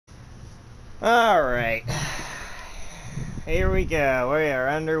Alright. Here we go. We are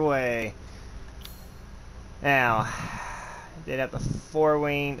underway. Now, did have the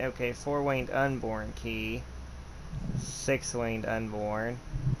four-winged, okay, four-winged unborn key. Six-winged unborn.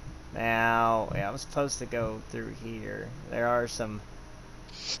 Now, yeah, I'm supposed to go through here. There are some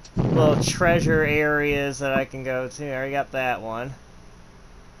little treasure areas that I can go to. I already got that one.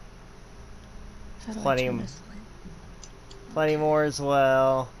 How do I Plenty, turn this light? plenty more as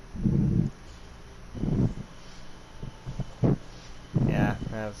well. Yeah,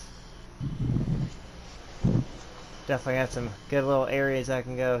 I've definitely got some good little areas I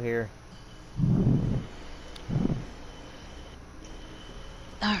can go here.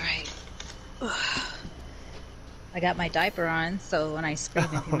 Alright. I got my diaper on, so when I scream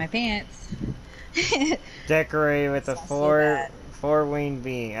and pee my pants, Decorated with it's a not so bad. four-winged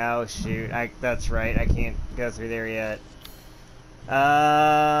being. Oh shoot! That's right. I can't go through there yet.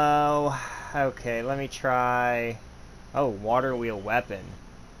 Oh, okay. Let me try. Oh, water wheel weapon.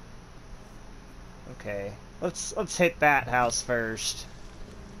 Okay, let's hit that house first.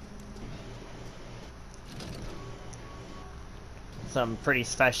 Something pretty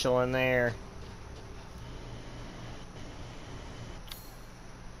special in there.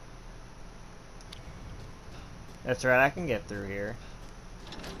 That's right. I can get through here.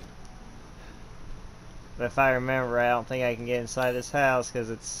 But if I remember, I don't think I can get inside this house because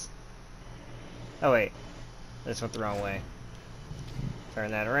it's... Oh, wait. This went the wrong way.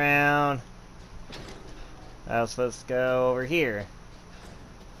 Turn that around. I was supposed to go over here.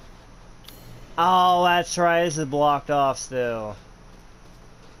 Oh, that's right. This is blocked off still.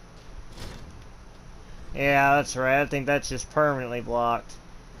 Yeah, that's right. I think that's just permanently blocked.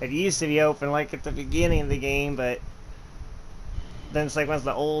 It used to be open like at the beginning of the game, but then it's like once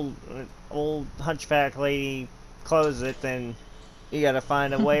the old hunchback lady closes it, then you gotta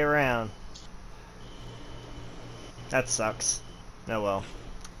find a way around. That sucks. Oh well.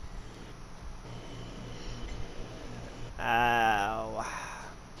 Ow.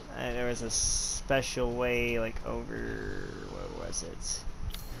 And there was a special way, like over... What was it?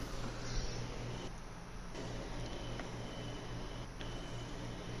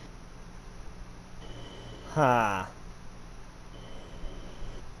 Huh.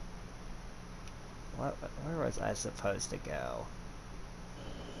 Where was I supposed to go?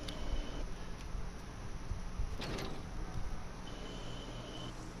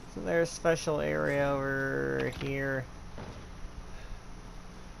 Isn't there a special area over here?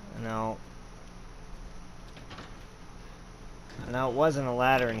 No. No, it wasn't a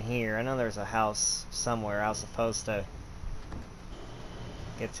ladder in here. I know there's a house somewhere I was supposed to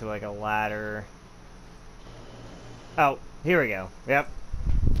get to, like a ladder. Oh, here we go. Yep.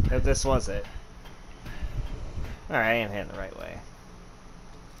 If this was it. Alright, I am heading the right way.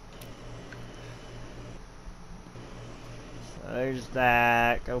 So there's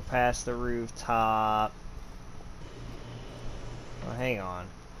that. Go past the rooftop. Oh, hang on.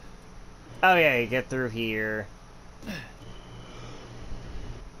 Oh yeah, you get through here.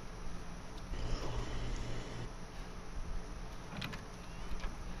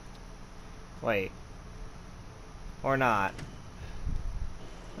 Wait. Or not.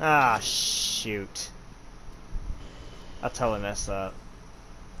 Ah, shoot. I totally messed up.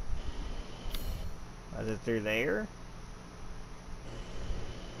 Was it through there?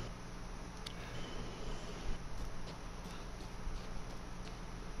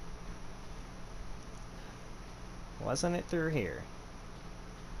 Wasn't it through here?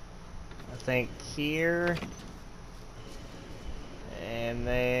 I think here. And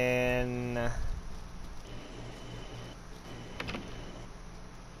then...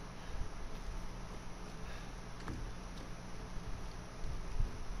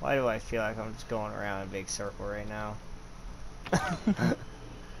 Why do I feel like I'm just going around a big circle right now?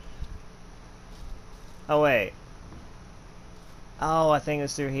 Oh, wait. Oh, I think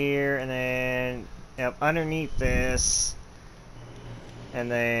it's through here, and then... Yep, underneath this.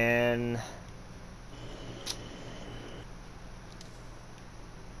 And then...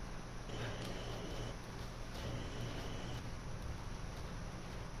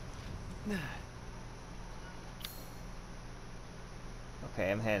 Okay,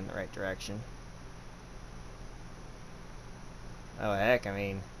 I'm heading the right direction. Oh, heck, I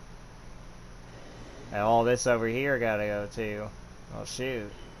mean... all this over here gotta go too. Oh, shoot.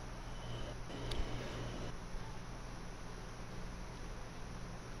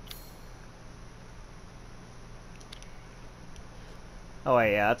 Oh,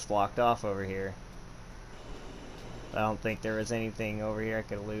 wait, yeah, that's blocked off over here. I don't think there was anything over here I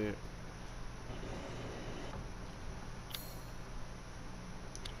could loot.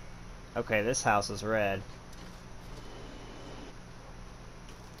 Okay, this house is red.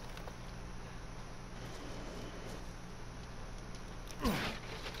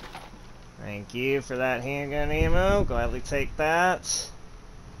 Thank you for that handgun ammo. Gladly take that.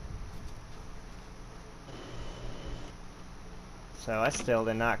 So I still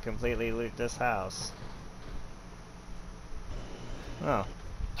did not completely loot this house. Oh.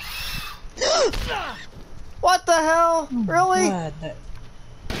 What the hell? Oh my Really? God,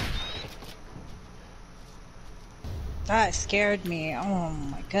 that scared me. Oh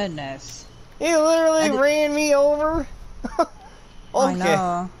my goodness. He literally ran me over? I Okay.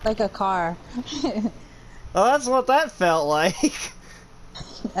 know, like a car. Well, that's what that felt like.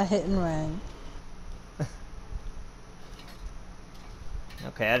 A hit and run.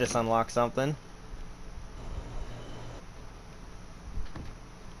 Okay, I just unlocked something.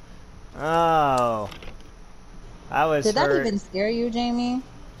 Oh. I was Did that hurt. even scare you, Jamie?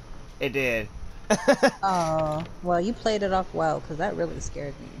 It did. Oh, well, you played it off well, because that really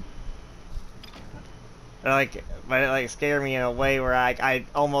scared me. Like, but it like scared me in a way where I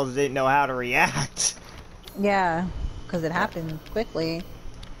almost didn't know how to react. Yeah, because it happened quickly.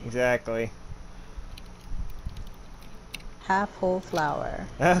 Exactly. Half whole flower.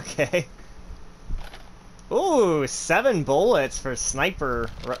 Okay. Ooh, 7 bullets for sniper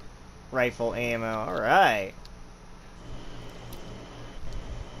rifle ammo. Alright.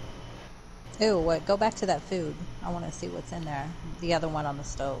 Ew, what? Go back to that food. I want to see what's in there. The other one on the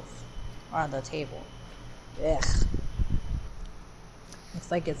stove. Or on the table. Ugh.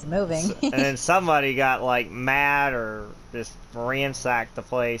 Looks like it's moving. And then somebody got like mad or just ransacked the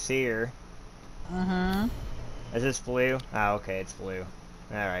place here. Mm-hmm. Is this blue? Oh, okay, it's blue.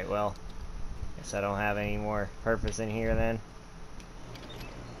 Alright, well. Guess I don't have any more purpose in here then.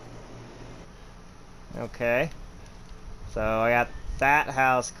 Okay. So I got that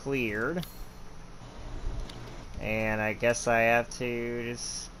house cleared. And I guess I have to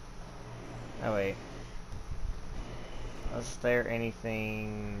just... Oh, wait. Was there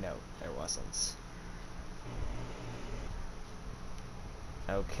anything? No, there wasn't.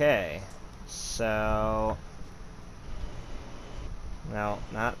 Okay. So... No,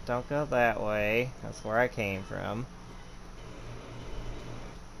 don't go that way. That's where I came from.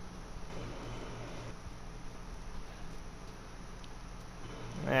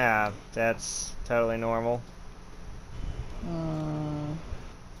 Yeah, that's totally normal.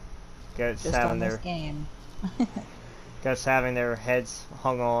 Goats Just having on this their game. goats having their heads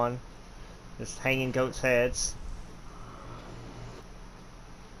hung on. Just hanging goats' heads.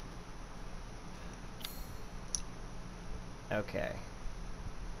 Okay.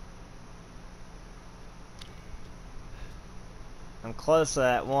 I'm close to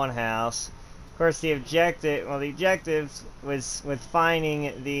that one house. Of course, the objective was with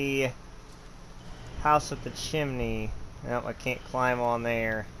finding the house with the chimney. Nope, I can't climb on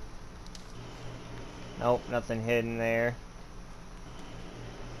there. Nope, nothing hidden there.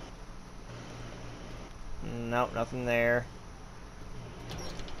 Nope, nothing there.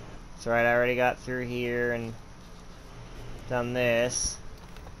 That's right, I already got through here and done this.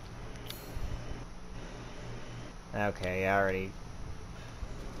 Okay, I already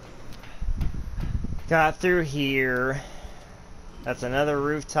got through here. That's another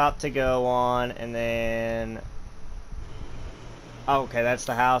rooftop to go on, and then... Oh, okay, that's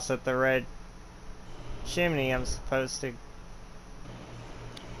the house with the red chimney I'm supposed to...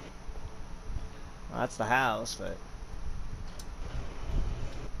 Well, that's the house, but...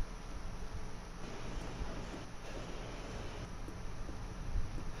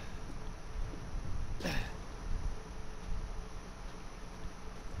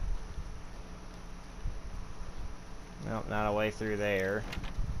 Nope, not a way through there.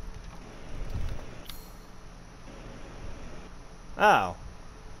 Oh.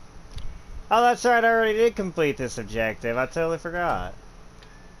 Oh, that's right, I already did complete this objective. I totally forgot.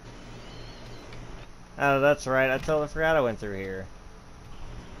 Oh, that's right, I totally forgot I went through here.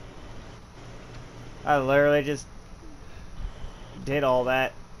 I literally just did all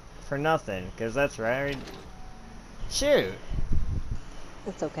that for nothing, because that's right, I already... Shoot!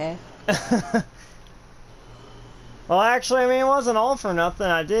 It's okay. Well, actually, I mean, it wasn't all for nothing.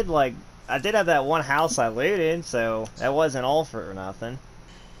 I did have that one house I looted, so that wasn't all for nothing.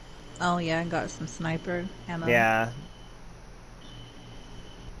 Oh yeah, I got some sniper ammo. Yeah.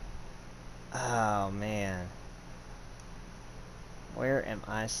 Oh, man. Where am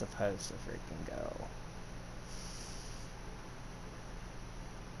I supposed to freaking go?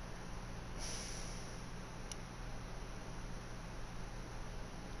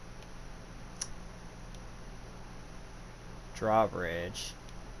 Drawbridge.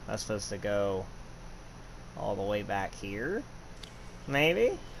 I was supposed to go all the way back here?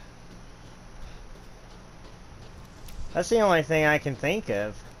 Maybe? That's the only thing I can think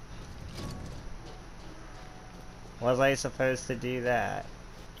of. Was I supposed to do that?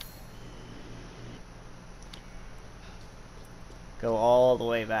 Go all the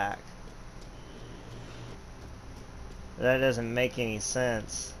way back. That doesn't make any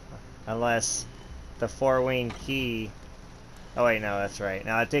sense. Unless the four-winged key... Oh wait, no, that's right.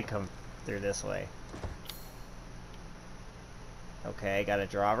 Now it did come through this way. Okay, got a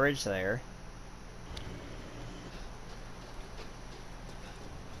drawbridge there.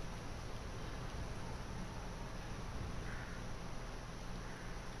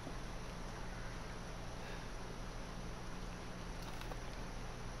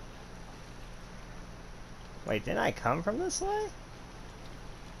 Wait, didn't I come from this way?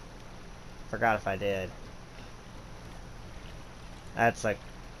 Forgot if I did. That's like...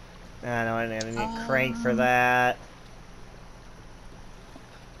 I know I need a crank for that.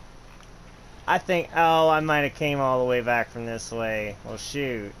 I think... Oh, I might have came all the way back from this way. Well,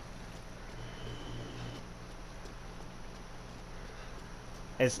 shoot.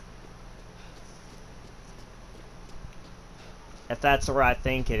 If that's where I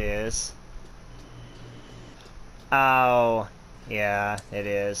think it is. Oh, yeah, it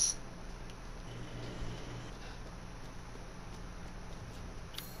is.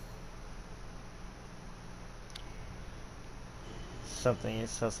 Something you're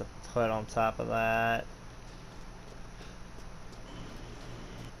supposed to put on top of that.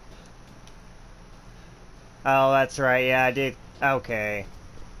 Oh, that's right, yeah, I did. Okay.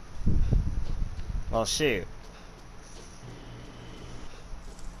 Well, shoot.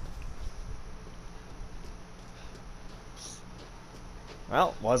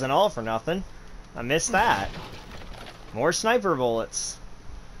 Well, wasn't all for nothing. I missed that. More sniper bullets.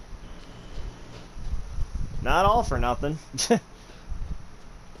 Not all for nothing. Yeah,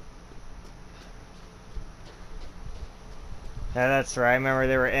 that's right. I remember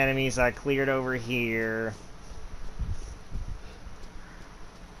there were enemies I cleared over here.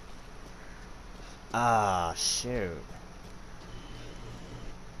 Ah, shoot.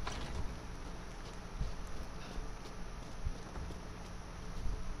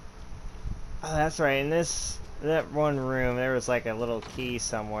 Oh, that's right. In that one room, there was like a little key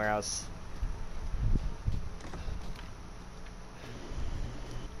somewhere else.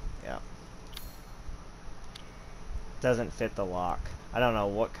 Yeah. Doesn't fit the lock. I don't know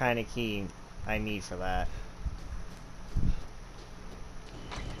what kind of key I need for that.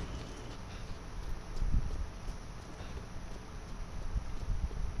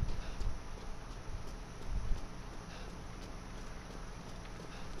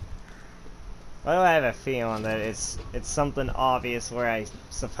 Why do I have a feeling that it's something obvious where I'm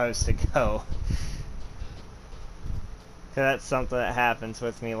supposed to go? Cause that's something that happens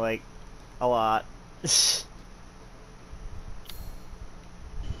with me like a lot.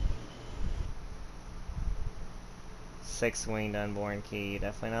 Six-winged unborn key,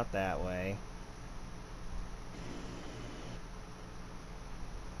 definitely not that way.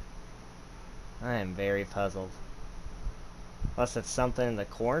 I am very puzzled. Unless it's something in the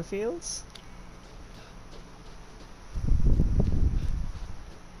cornfields?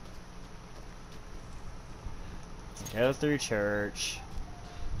 Go through church.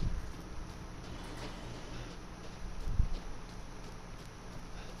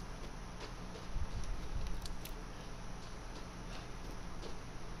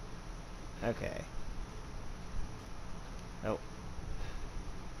 Okay. Nope.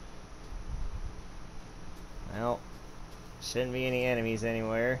 Well, shouldn't be any enemies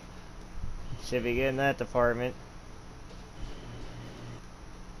anywhere. Should be good in that department.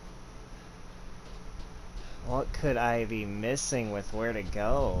 What could I be missing with where to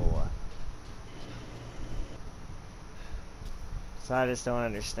go? So I just don't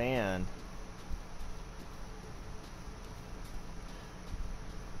understand.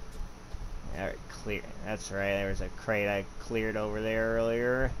 Alright, clear. That's right, there was a crate I cleared over there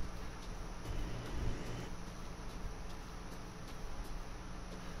earlier.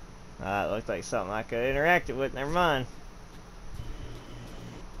 It looked like something I could interact with. Never mind.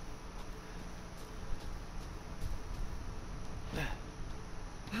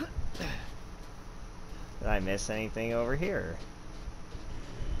 Did I miss anything over here?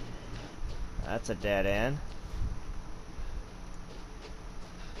 That's a dead end.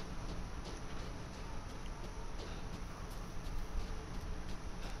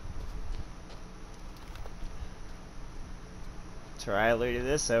 Try to do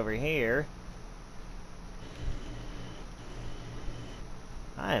this over here.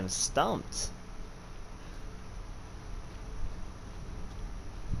 I am stumped.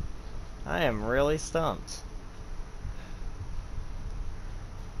 I am really stumped.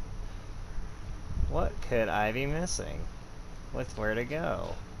 What could I be missing with where to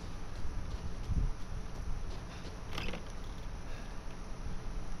go?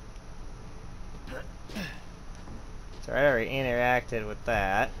 So I already interacted with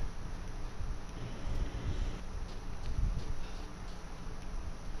that.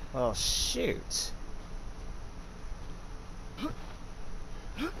 Well, shoot.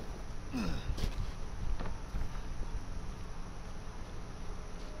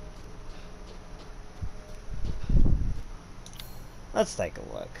 Let's take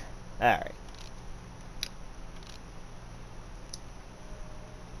a look. Alright.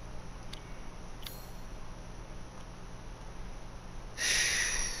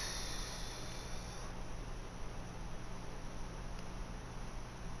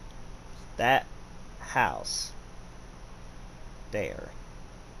 That house. There.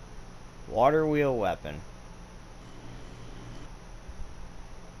 Water wheel weapon.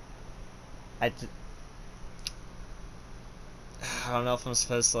 I don't know if I'm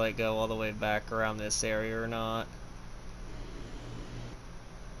supposed to like go all the way back around this area or not.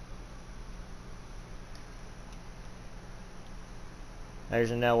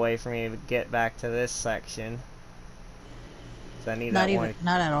 There's no way for me to get back to this section. So I need Not that even, one.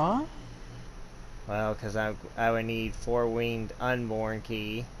 not at all? Well, because I would need four-winged unborn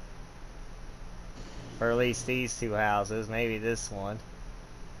key. For at least these two houses, maybe this one.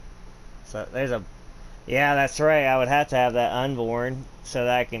 So there's a... Yeah, that's right, I would have to have that unborn so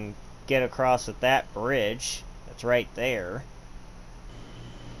that I can get across with that bridge. That's right there.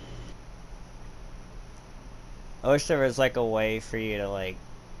 I wish there was like a way for you to like...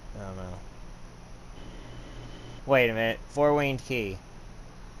 I don't know. Wait a minute, four-winged key.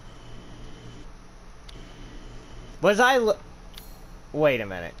 Was I... Wait a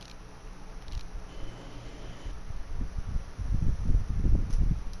minute.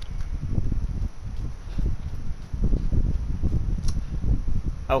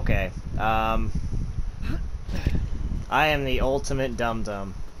 Okay, I am the ultimate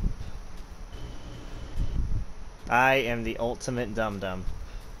dum-dum. I am the ultimate dum-dum.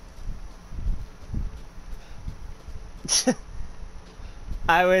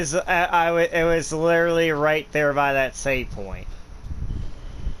 it was literally right there by that save point.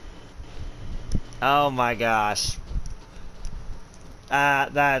 Oh my gosh.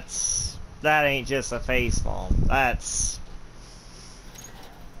 That ain't just a facepalm.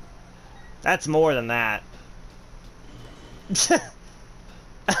 That's more than that.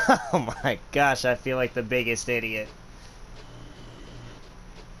 Oh my gosh, I feel like the biggest idiot.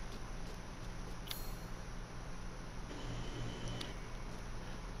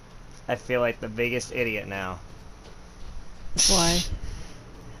 I feel like the biggest idiot now. Why?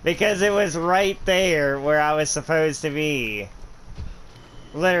 Because it was right there where I was supposed to be.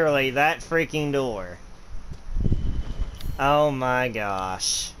 Literally, that freaking door. Oh my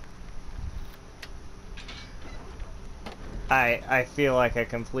gosh. I feel like a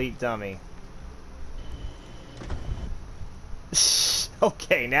complete dummy.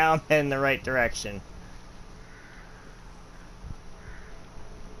 Okay, now I'm in the right direction.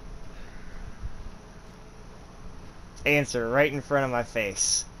 Answer right in front of my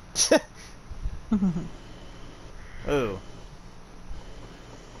face. Ooh.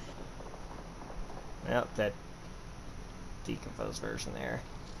 Yep, that decomposed version there.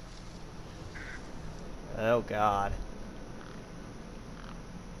 Oh god.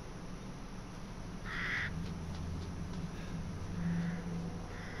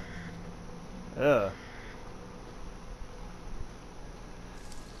 Ugh.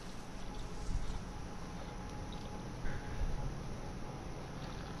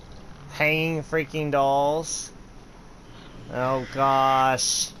 Hanging freaking dolls. Oh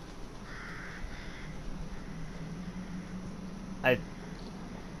gosh.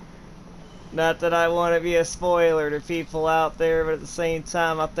 Not that I want to be a spoiler to people out there, but at the same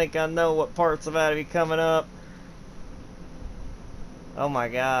time, I think I know what part's about to be coming up. Oh my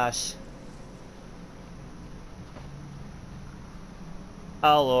gosh.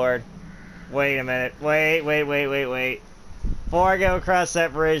 Oh lord. Wait a minute. Wait. Before I go across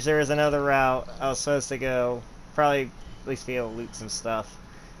that bridge, there is another route I was supposed to go. Probably at least be able to loot some stuff.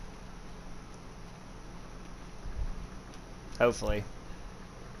 Hopefully.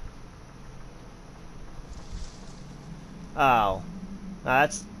 Oh. No,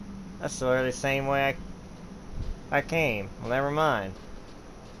 that's sort of the same way I came. Well, never mind.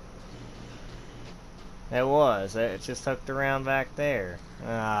 It was. It just hooked around back there.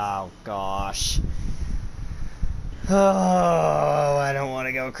 Oh, gosh. Oh, I don't want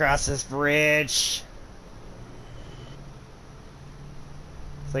to go across this bridge.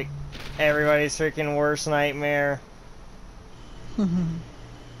 It's like everybody's freaking worst nightmare.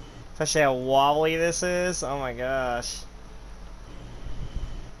 Especially how wobbly this is. Oh my gosh.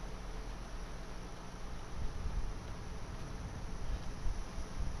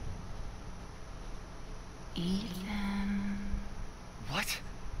 Ethan. What?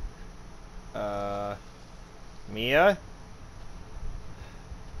 Mia?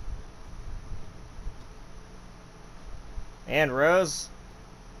 And Rose?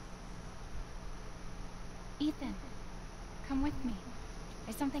 Ethan, come with me.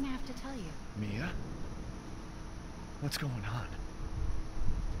 There's something I have to tell you. Mia? What's going on?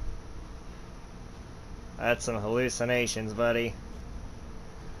 That's some hallucinations, buddy.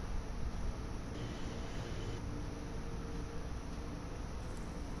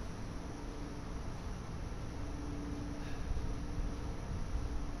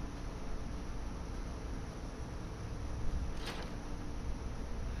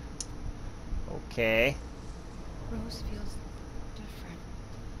 Okay. Rose feels different.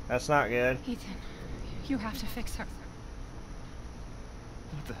 That's not good. Ethan, you have to fix her.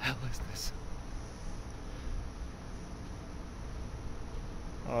 What the hell is this?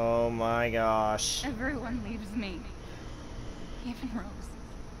 Oh my gosh. Everyone leaves me. Even Rose.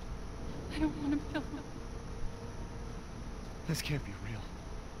 I don't want to kill her. This can't be real.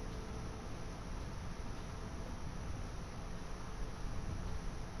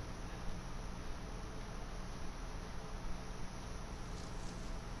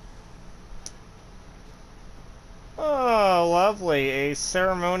 Oh, lovely. A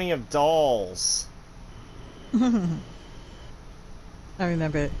ceremony of dolls. I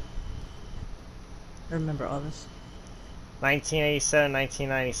remember it. I remember all this. 1987,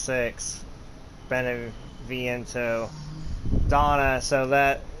 1996. Beneviento. Donna, so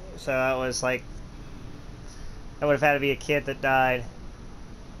that was like, that would have had to be a kid that died.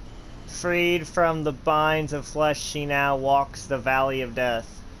 Freed from the binds of flesh, she now walks the valley of death.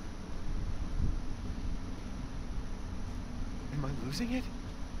 Am I losing it?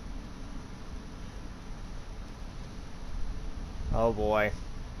 Oh boy.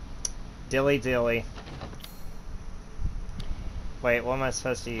 Dilly dilly. Wait, what am I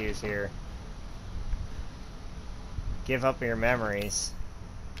supposed to use here? Give up your memories.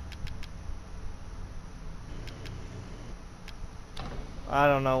 I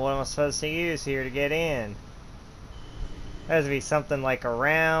don't know what I'm supposed to use here to get in. There has to be something like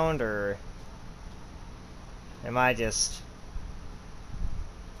around, or am I just...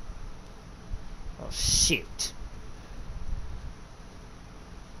 Oh shoot.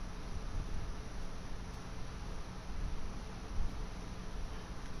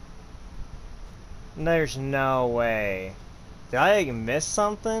 There's no way. Did I miss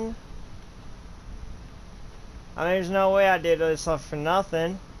something? I mean, there's no way I did this stuff for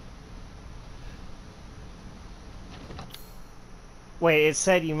nothing. Wait, it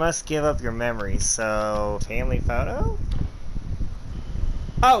said you must give up your memories, so... Family photo?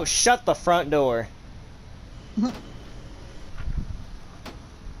 Oh, shut the front door.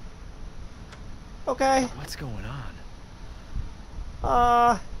 Okay. What's going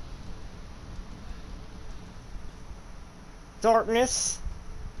on? Darkness.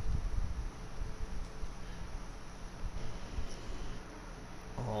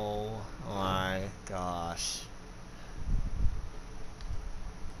 Oh my gosh.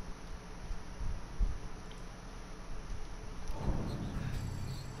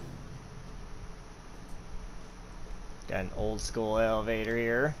 Got an old school elevator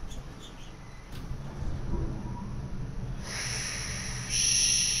here.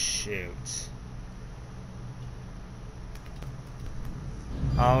 Shoot.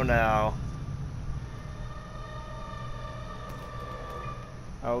 Oh no.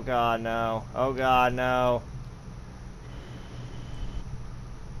 Oh god, no. Oh god, no.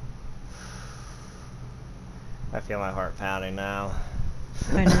 I feel my heart pounding now.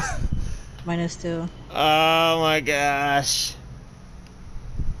 Minus 2. Oh my gosh.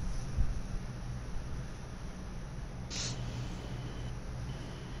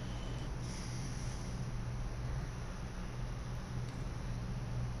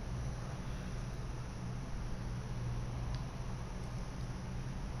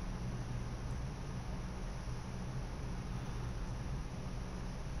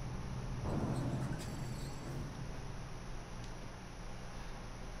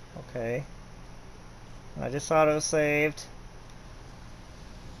 Okay. I just thought it was saved.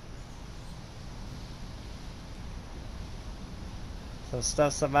 Some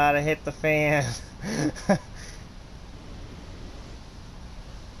stuff's about to hit the fan.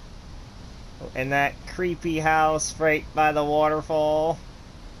 In that creepy house right by the waterfall.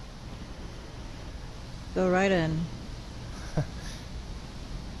 Go right in.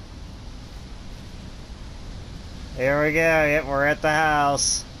 Here we go. Yep, we're at the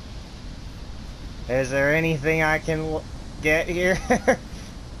house. Is there anything I can get here?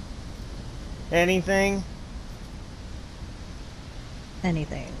 Anything?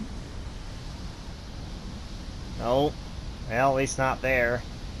 Anything. Nope. Well, at least not there.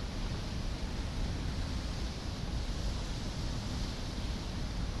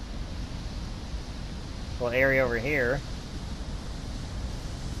 Well, area over here.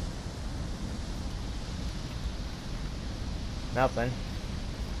 Nothing.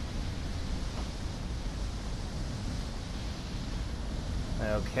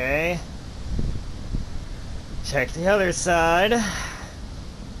 Okay. Check the other side.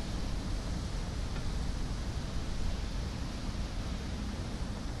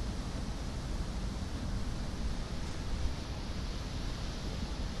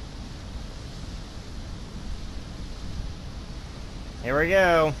 Here we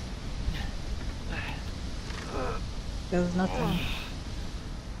go. There was nothing.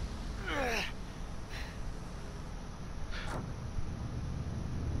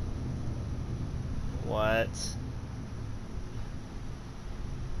 What?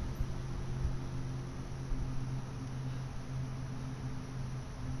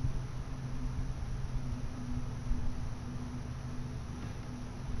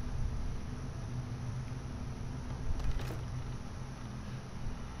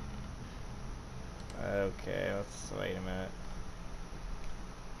 Okay, let's wait a minute.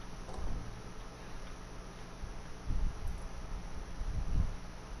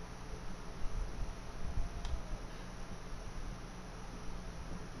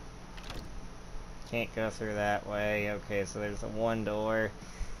 Can't go through that way. Okay, so there's the one door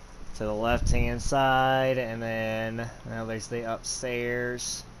to the left-hand side, and then now there's the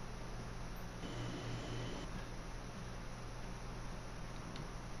upstairs.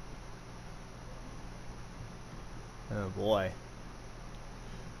 Oh boy.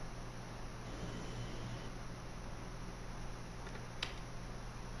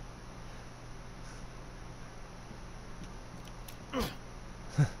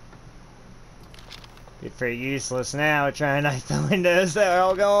 Be pretty useless now trying to knife the windows that are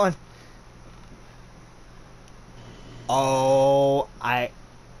all gone. Oh, I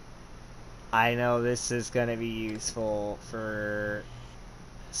know this is gonna be useful for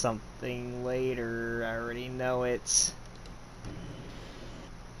something later. I already know it.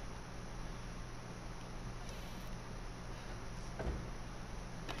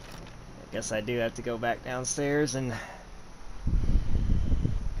 I guess I do have to go back downstairs and go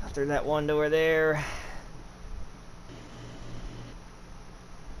through that one door there.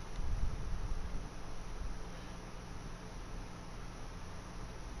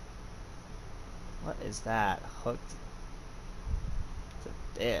 What is that hooked to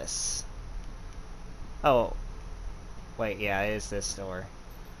this? Oh, wait, yeah, it is this door.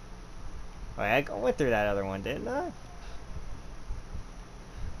 Wait, I went through that other one, didn't I?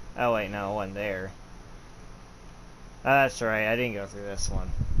 Oh wait, no, it wasn't there. Oh, that's right, I didn't go through this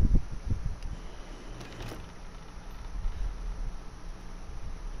one.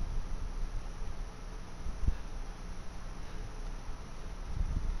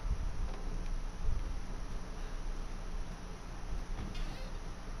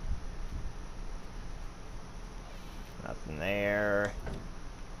 Nothing there.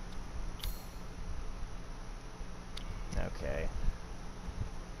 Okay.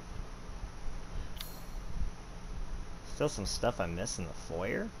 Still some stuff I missed in the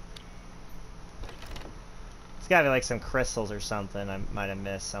foyer? It's gotta be like some crystals or something I might have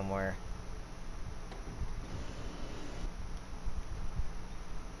missed somewhere.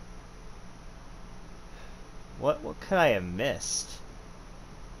 What could I have missed?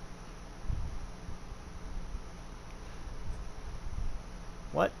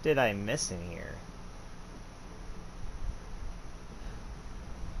 What did I miss in here?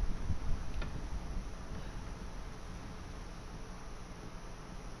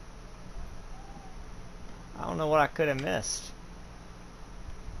 I don't know what I could have missed.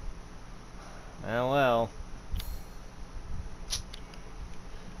 Oh well.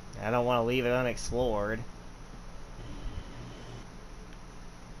 I don't want to leave it unexplored.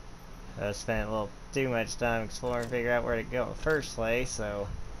 I spent a little too much time exploring, figure out where to go in the first place, so...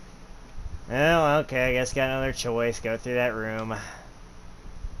 Well, okay, I guess got another choice. Go through that room.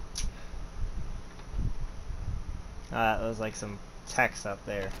 That was like some text up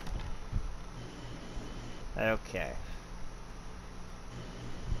there. Okay.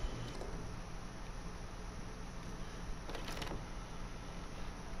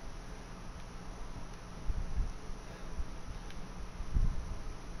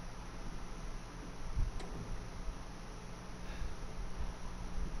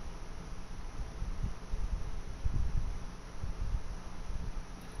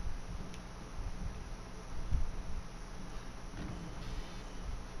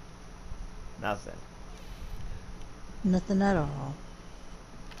 Nothing. Nothing at all.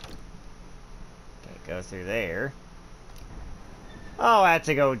 Can't go through there. Oh, I had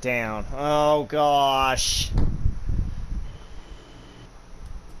to go down. Oh gosh.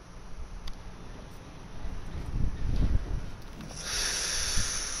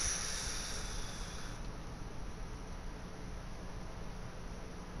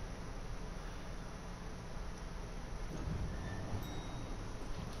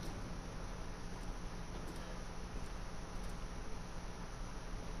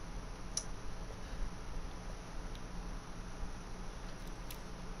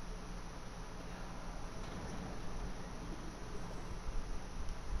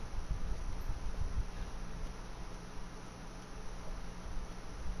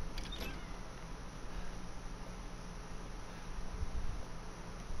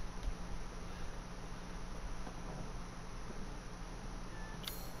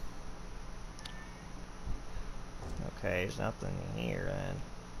 Okay, there's nothing in here then.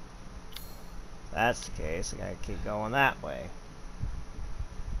 If that's the case, I gotta keep going that way.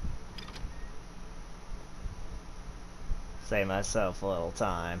 Save myself a little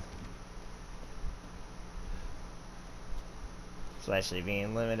time. Especially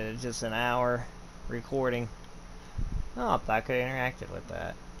being limited to just an hour recording. Oh, I thought I could have interacted with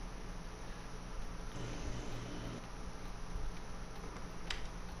that.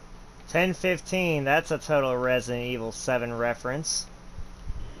 $10:15, that's a total Resident Evil 7 reference.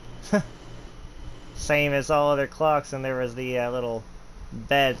 Same as all other clocks, and there was the little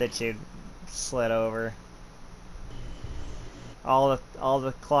bed that you'd slid over. All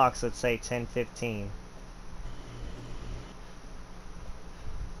the clocks would say 10:15.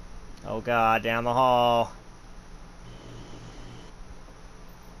 Oh god, down the hall.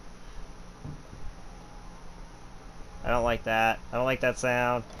 I don't like that. I don't like that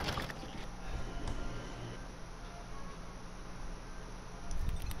sound.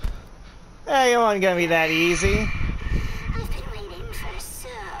 Hey, it wasn't gonna be that easy. I've been waiting for so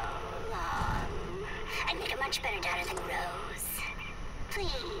long. I'd make a much better daughter than Rose.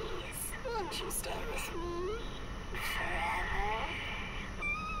 Please, won't you stay with me forever?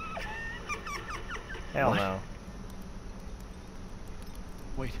 Hell What? no.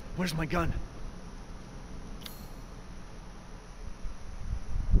 Wait, where's my gun?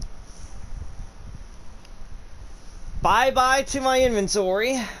 Bye-bye to my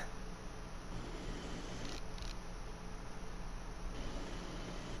inventory.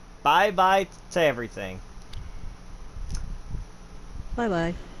 Bye-bye to everything.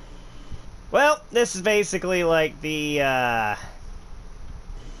 Bye-bye. Well, this is basically like the,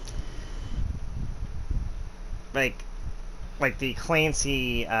 like the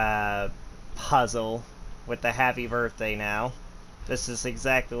Clancy, puzzle with the happy birthday now. This is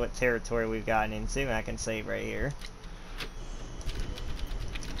exactly what territory we've gotten into, and I can save right here.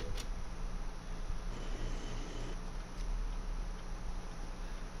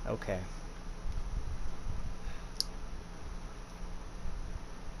 Okay.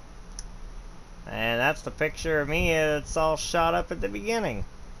 And that's the picture of me that's all shot up at the beginning.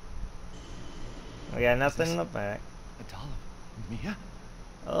 We got nothing in the back. A doll of Mia?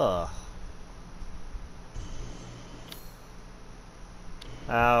 Ugh.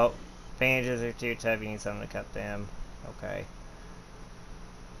 Oh, bandages are too tough. You need something to cut them. Okay.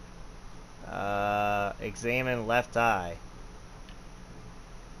 Examine left eye.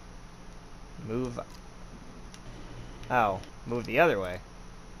 Move. Oh, move the other way.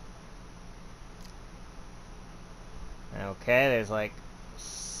 Okay, there's like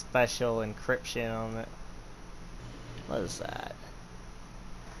special encryption on it. What is that?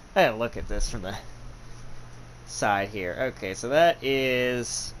 I gotta look at this from the side here. Okay, so that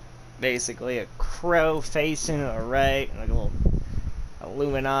is basically a crow facing to the right, and like a little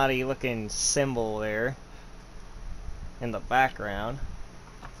Illuminati looking symbol there in the background.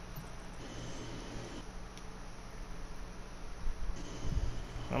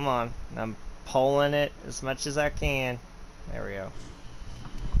 Come on, I'm pulling it as much as I can. There we go.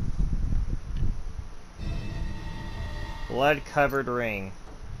 Blood-covered ring.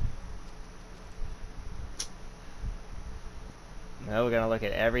 No, we're gonna look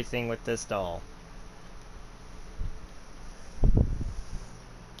at everything with this doll.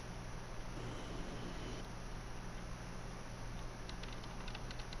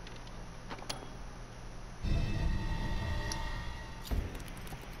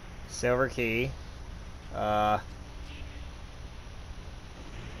 Silver key. Whoa.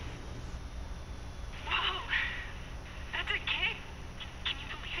 That's a kid. Can you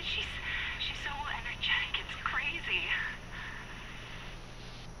believe it? She's so energetic. It's crazy.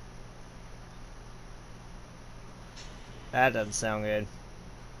 That doesn't sound good.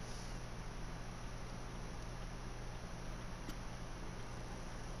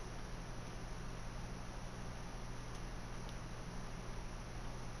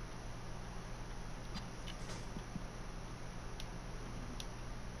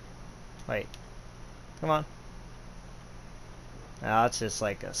 Wait. Come on. Now it's just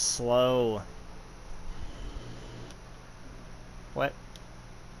like a slow... What?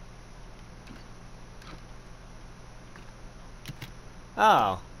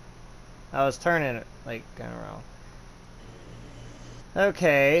 Oh. I was turning it, like, kind of wrong.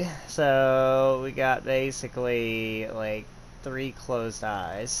 Okay, so we got basically, like, 3 closed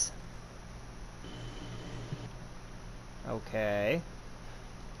eyes. Okay.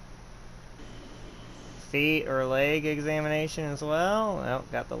 Feet or leg examination as well? Oh,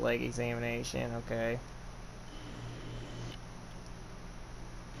 got the leg examination, okay.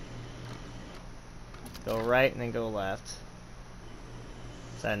 Go right and then go left.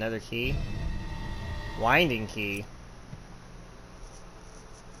 Is that another key? Winding key.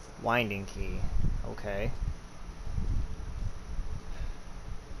 Winding key. Okay.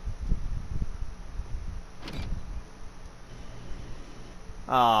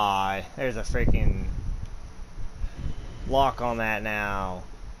 Ah, there's a freaking lock on that now.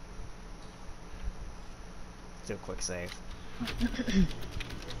 Do a quick save.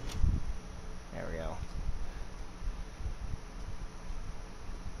 There we go.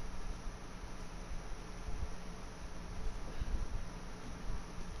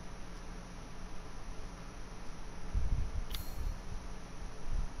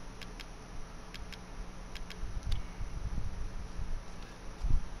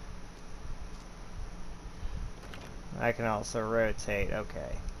 I can also rotate,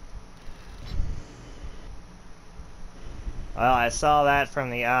 okay. Well, I saw that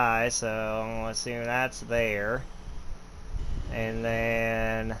from the eye, so I'm gonna assume that's there. And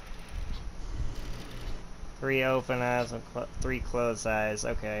then 3 open eyes and 3 closed eyes.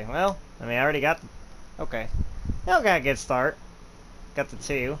 Okay, well, I mean, I already got the... Okay. Still got a good start. Got the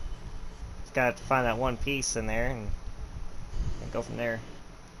 2. Just gotta have to find that one piece in there and go from there.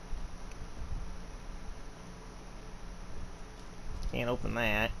 Can't open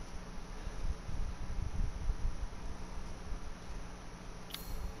that.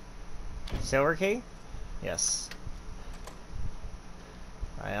 Silver key? Yes.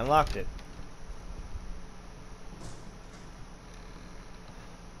 I unlocked it.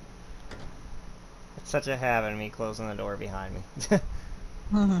 It's such a habit of me closing the door behind me.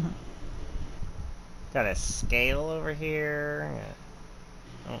 Got a scale over here.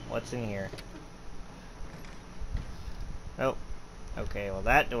 Oh, what's in here? Oh. Okay, well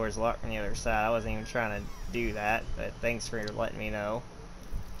that door's locked on the other side. I wasn't even trying to do that, but thanks for letting me know.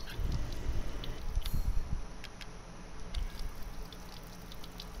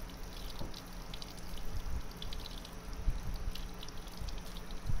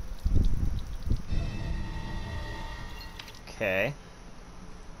 Okay.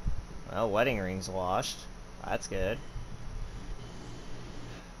 Well, wedding ring's washed. That's good.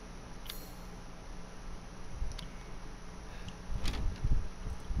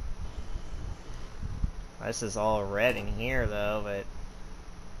 This is all red in here, though, but...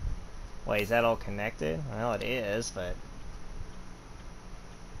 Wait, is that all connected? Well, it is, but...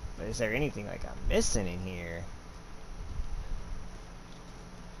 But is there anything, like, I'm missing in here?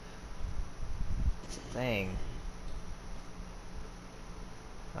 It's a thing.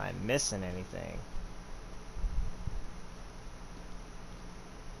 Am I missing anything?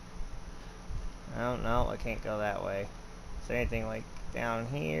 Oh, no, I can't go that way. Is there anything, like, down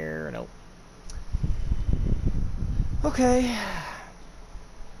here? Nope. Okay.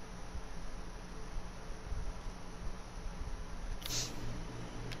 It's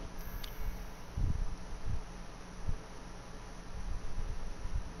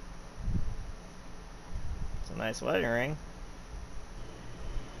a nice wedding ring.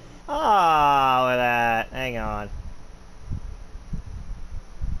 Ah, look at that. Hang on.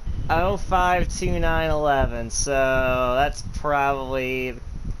 052911. So that's probably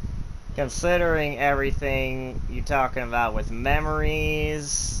Considering everything you're talking about with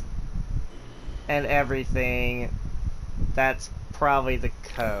memories and everything, that's probably the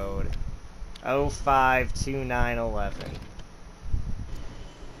code. 052911.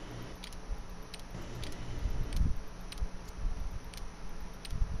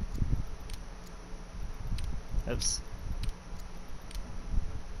 Oops.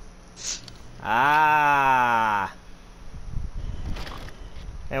 Ah!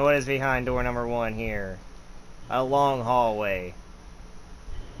 And what is behind door number 1 here? A long hallway.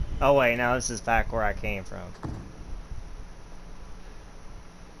 Oh wait, no, this is back where I came from.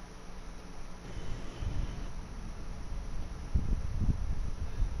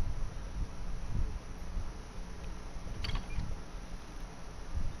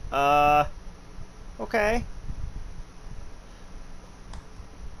 Okay.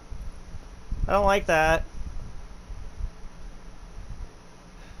 I don't like that.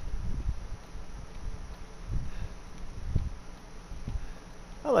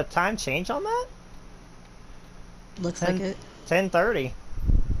 Oh, the time change on that? Looks like it. 10:30.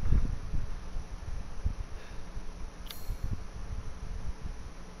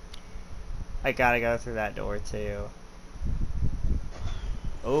 I gotta go through that door too.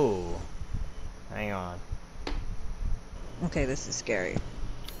 Oh. Hang on. Okay, this is scary.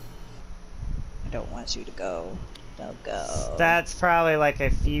 I don't want you to go. Don't go. That's probably like a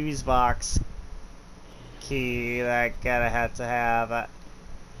fuse box key that I gotta have to have.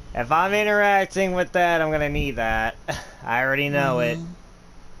 If I'm interacting with that, I'm gonna need that. I already know it.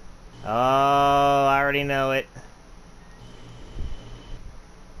 Oh, I already know it.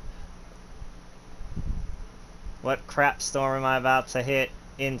 What crap storm am I about to hit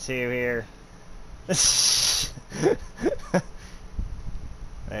into here? There's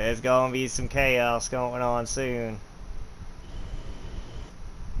gonna be some chaos going on soon.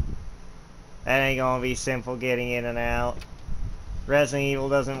 That ain't gonna be simple getting in and out. Resident Evil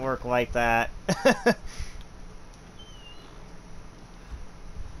doesn't work like that.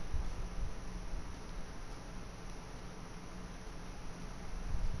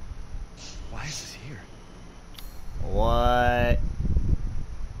 Why is this here? What?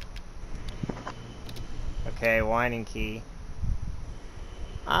 Okay, winding key.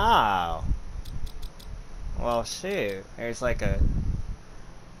 Oh. Well, shoot. There's like a...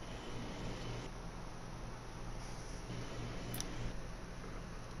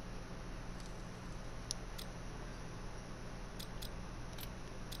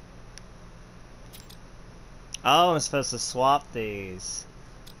 Oh, I'm supposed to swap these.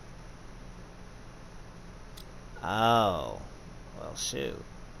 Oh. Well, shoot.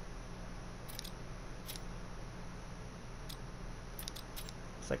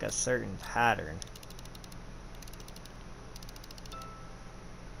 It's like a certain pattern.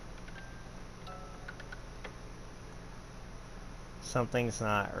 Something's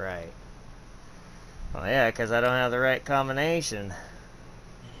not right. Well, yeah, because I don't have the right combination.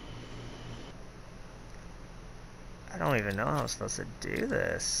 I don't even know how I'm supposed to do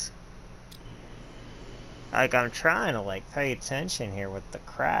this. Like, I'm trying to, like, pay attention here with the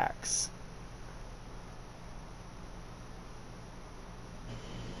cracks.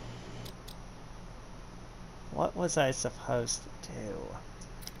 What was I supposed to do?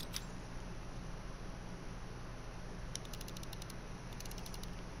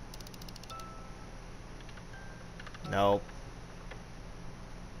 Nope.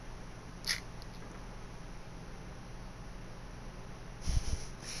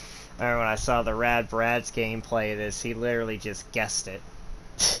 I remember when I saw the Rad Brad's gameplay of this, he literally just guessed it.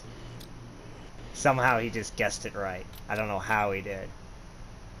 Somehow he just guessed it right. I don't know how he did.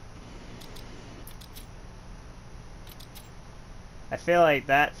 I feel like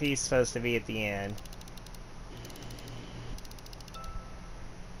that piece is supposed to be at the end.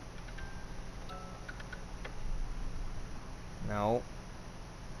 No.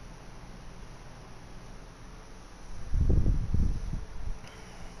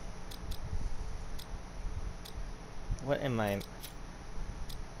 What am I...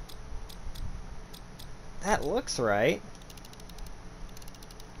 That looks right.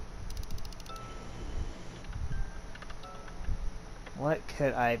 What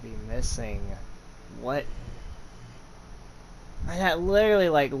could I be missing? What? That literally,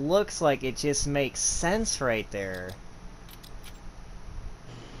 like, looks like it just makes sense right there.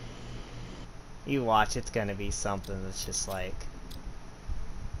 You watch, it's gonna be something that's just like...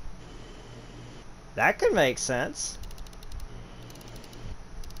 That could make sense.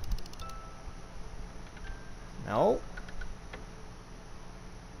 No.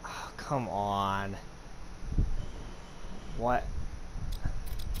 Oh, come on. What?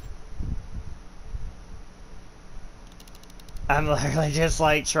 I'm literally just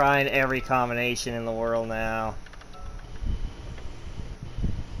like trying every combination in the world now.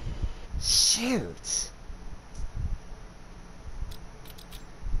 Shoot.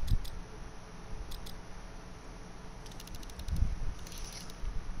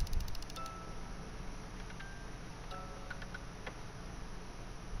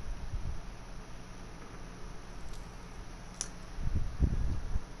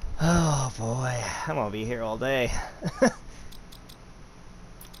 Oh boy, I'm gonna be here all day.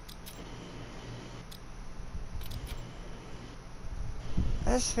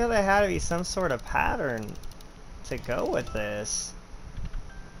 I just feel there had to be some sort of pattern to go with this.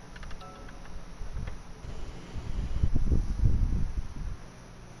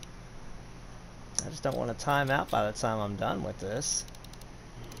 I just don't want to time out by the time I'm done with this.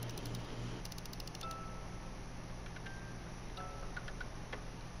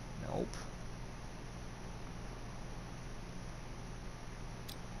 Nope.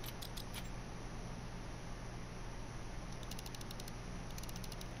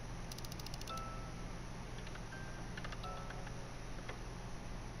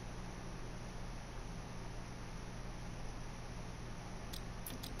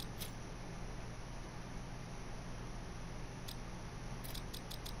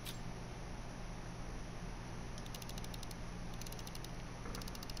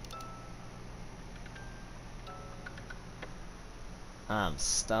 I'm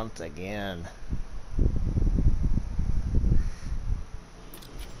stumped again.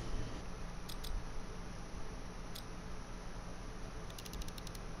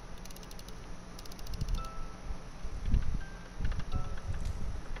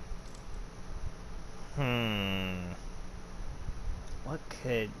 What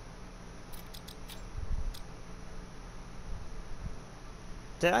could...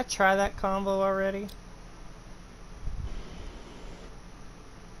 Did I try that combo already?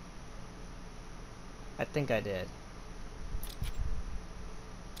 I think I did.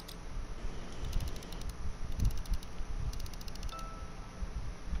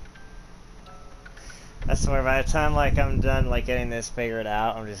 I swear, by the time like I'm done like getting this figured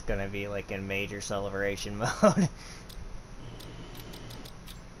out, I'm just gonna be like in major celebration mode.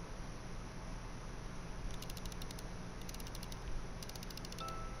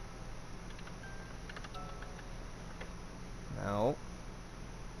 No.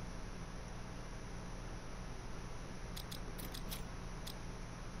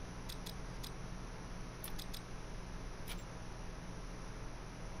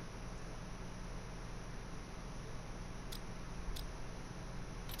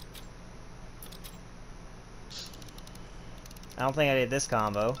 I don't think I did this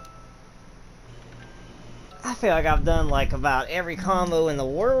combo. I feel like I've done like about every combo in the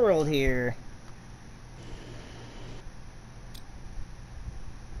world here.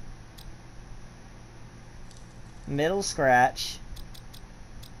 Middle scratch.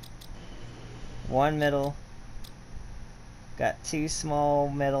 One middle. Got two small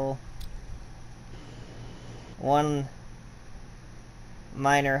middle. One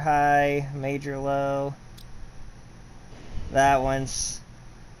minor high, major low. That one's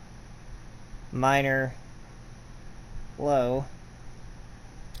minor low.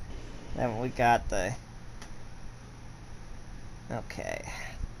 Then we got the... Okay.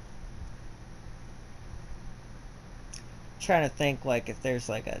 Trying to think like if there's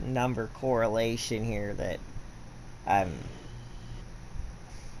like a number correlation here that I'm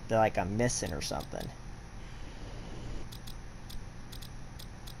missing or something.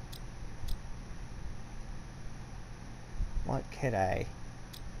 What could I...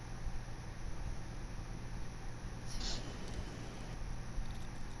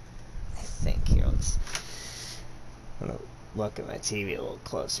 I think here, let's... I'm gonna look at my TV a little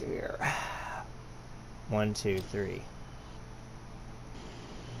closer here. 1, 2, 3.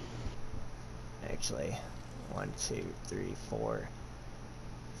 Actually, 1, 2, 3, 4,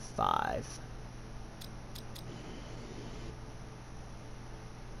 5.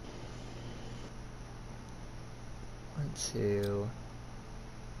 One, two.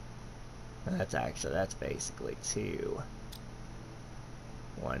 That's basically 2.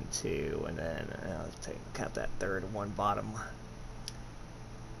 1, 2, and then I'll count that third one bottom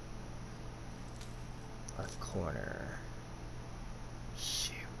left corner.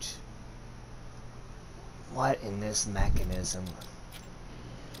 Shoot. What in this mechanism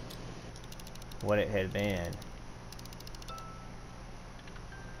would it have been?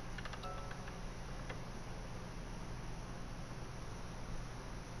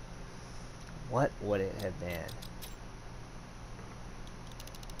 What would it have been?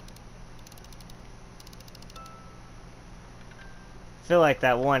 feel like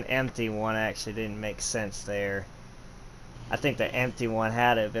that one empty one actually didn't make sense there. I think the empty one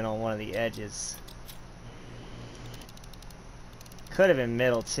had to have been on one of the edges. Could have been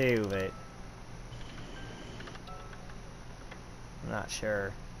middle too, but I'm not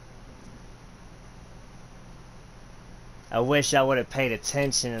sure. I wish I would have paid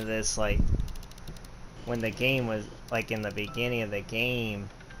attention to this, like, when the game was, like, in the beginning of the game.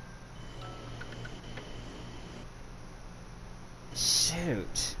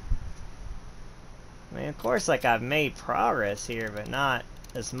 Shoot. I mean, of course, like, I've made progress here, but not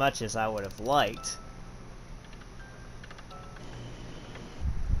as much as I would have liked.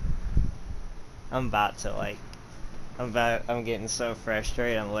 I'm about to, like, I'm getting so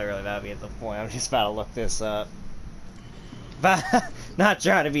frustrated, I'm literally about to be at the point, I'm just about to look this up. But, not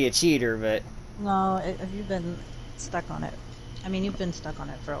trying to be a cheater, but... No, have you been stuck on it? I mean, you've been stuck on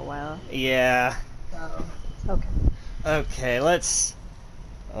it for a while. Yeah. So, it's okay. Okay, let's...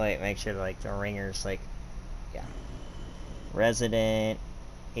 Wait, make sure, like, the ringer's, like... Yeah. Resident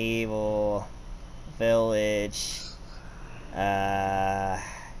Evil Village... we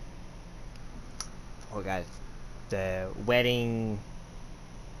got the wedding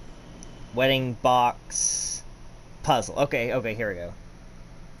box puzzle. Okay, here we go.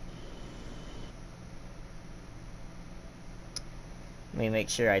 Let me make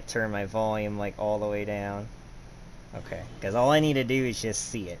sure I turn my volume like all the way down. Okay, because all I need to do is just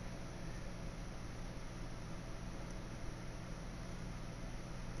see it.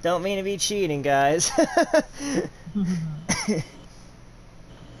 Don't mean to be cheating, guys.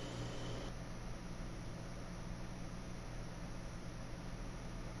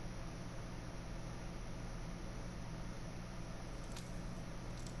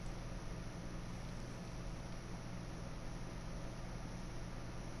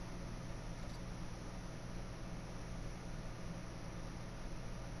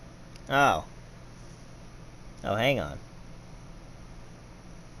 Oh. Oh, hang on.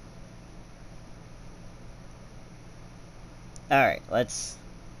 Alright, let's...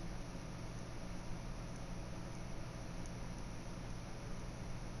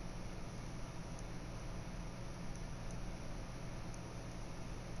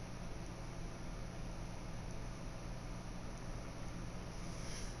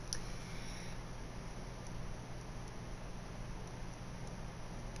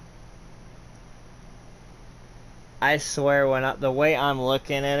 I swear, the way I'm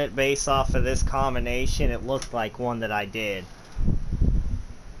looking at it, based off of this combination, it looked like one that I did.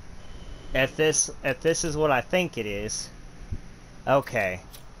 If this is what I think it is, okay.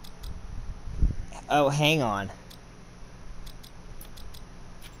 Oh, hang on.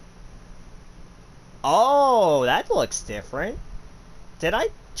 Oh, that looks different. Did I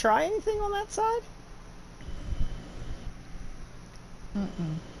try anything on that side?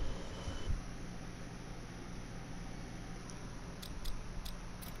 Mm-mm.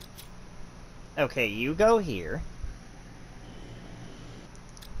 Okay, you go here.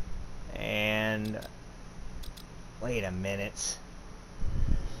 And... Wait a minute.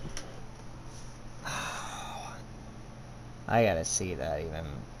 I gotta see that even.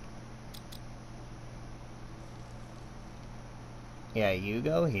 Yeah, you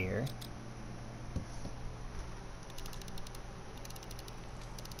go here.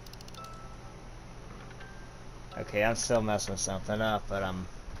 Okay, I'm still messing something up, but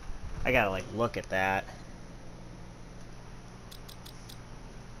I gotta, like, look at that.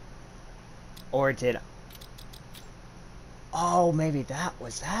 Or did... Oh, maybe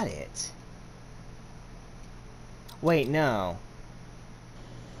was that it? Wait, no.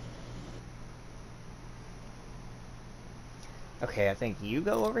 Okay, I think you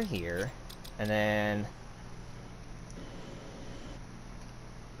go over here, and then...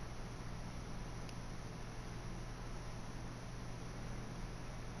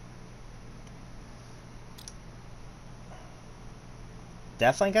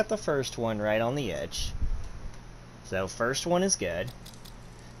 Definitely got the first one right on the edge. So, first one is good.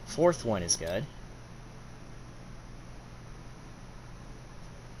 Fourth one is good.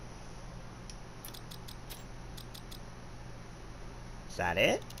 Is that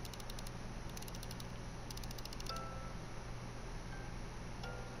it?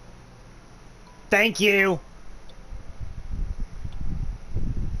 Thank you!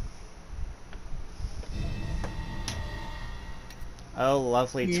 Oh,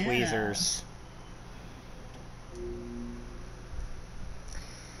 lovely tweezers.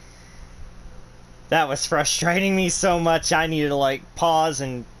 That was frustrating me so much I needed to, like, pause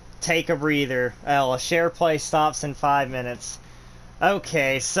and take a breather. Oh, share play stops in 5 minutes.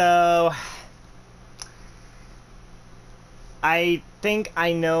 Okay, so... I think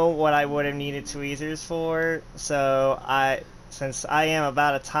I know what I would have needed tweezers for, so since I am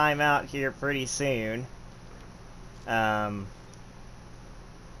about to time out here pretty soon, oh,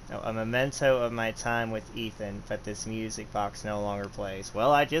 a memento of my time with Ethan, but this music box no longer plays.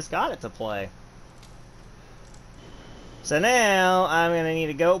 Well, I just got it to play. So now, I'm gonna need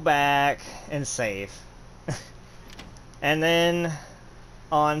to go back and save. And then,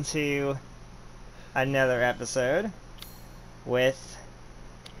 on to another episode with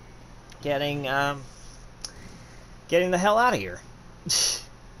getting the hell out of here.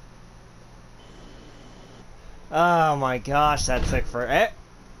 Oh my gosh, that took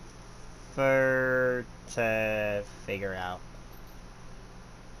to figure out.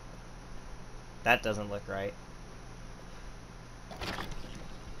 That doesn't look right.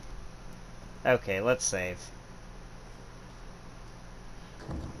 Okay, let's save.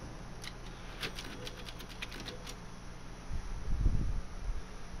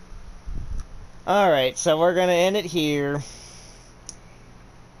 Alright, so we're gonna end it here.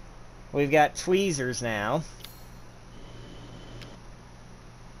 We've got tweezers now.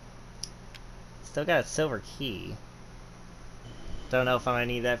 Still got a silver key. Don't know if I'm gonna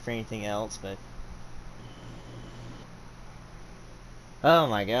need that for anything else, but... Oh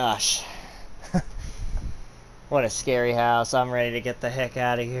my gosh. What a scary house. I'm ready to get the heck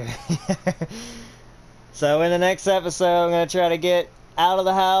out of here. So in the next episode, I'm gonna try to get out of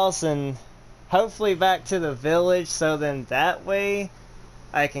the house and hopefully back to the village, so then that way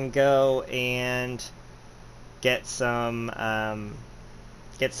I can go and get some of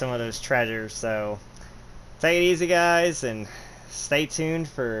those treasures. So take it easy, guys, and stay tuned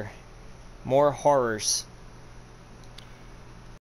for more horrors.